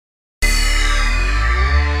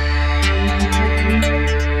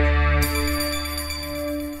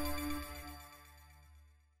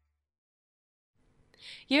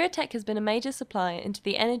Eurotech has been a major supplier into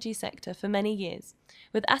the energy sector for many years,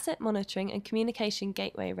 with asset monitoring and communication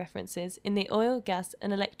gateway references in the oil, gas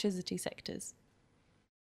and electricity sectors.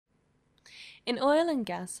 In oil and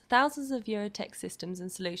gas, thousands of Eurotech systems and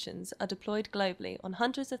solutions are deployed globally on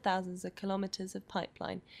hundreds of thousands of kilometres of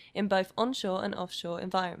pipeline in both onshore and offshore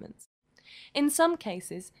environments. In some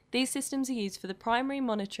cases, these systems are used for the primary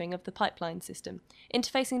monitoring of the pipeline system,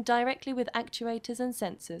 interfacing directly with actuators and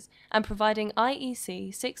sensors and providing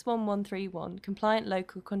IEC 61131 compliant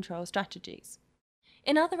local control strategies.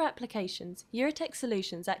 In other applications, Eurotech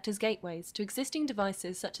solutions act as gateways to existing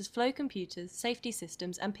devices such as flow computers, safety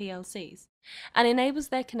systems and PLCs, and enables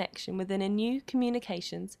their connection within a new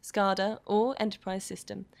communications, SCADA or enterprise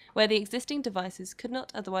system, where the existing devices could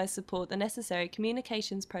not otherwise support the necessary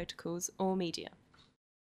communications protocols or media.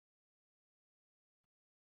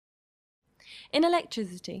 In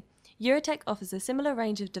electricity, Eurotech offers a similar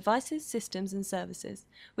range of devices, systems and services,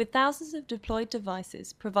 with thousands of deployed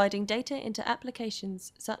devices providing data into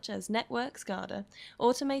applications such as network SCADA,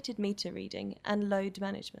 automated meter reading and load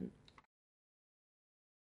management.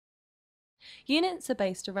 Units are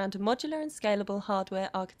based around a modular and scalable hardware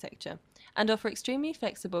architecture and offer extremely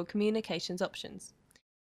flexible communications options.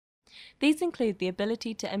 These include the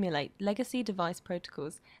ability to emulate legacy device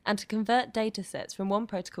protocols and to convert datasets from one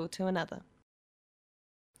protocol to another.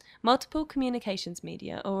 Multiple communications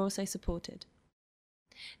media are also supported.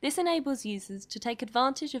 This enables users to take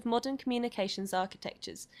advantage of modern communications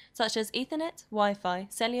architectures such as Ethernet, Wi-Fi,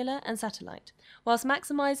 cellular and satellite, whilst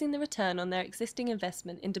maximising the return on their existing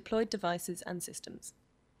investment in deployed devices and systems.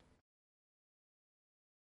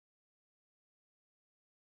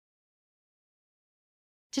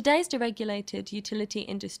 Today's deregulated utility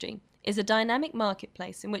industry is a dynamic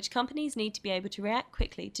marketplace in which companies need to be able to react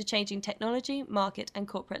quickly to changing technology, market and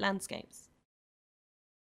corporate landscapes.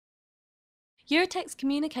 Eurotech's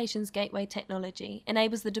communications gateway technology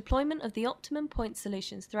enables the deployment of the optimum point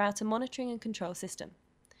solutions throughout a monitoring and control system.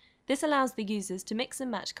 This allows the users to mix and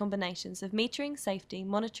match combinations of metering, safety,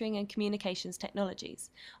 monitoring and communications technologies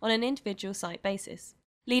on an individual site basis,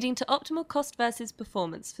 leading to optimal cost versus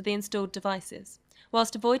performance for the installed devices,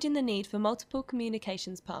 whilst avoiding the need for multiple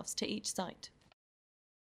communications paths to each site.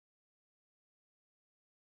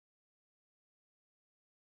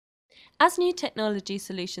 As new technology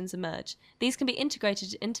solutions emerge, these can be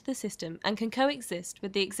integrated into the system and can coexist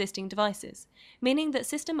with the existing devices, meaning that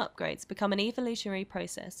system upgrades become an evolutionary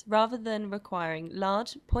process rather than requiring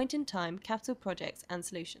large, point-in-time capital projects and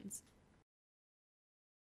solutions.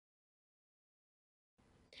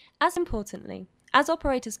 As importantly, as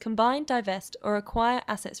operators combine, divest or acquire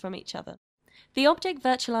assets from each other, the object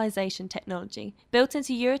virtualization technology built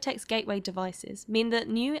into Eurotech's gateway devices mean that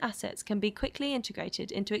new assets can be quickly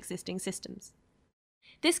integrated into existing systems.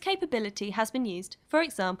 This capability has been used, for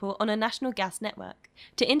example, on a national gas network,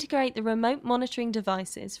 to integrate the remote monitoring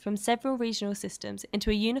devices from several regional systems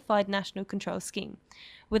into a unified national control scheme,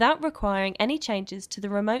 without requiring any changes to the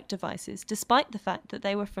remote devices despite the fact that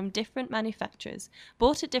they were from different manufacturers,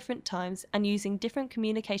 bought at different times and using different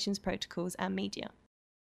communications protocols and media.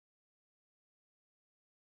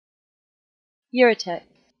 Eurotech,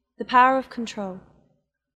 the power of control.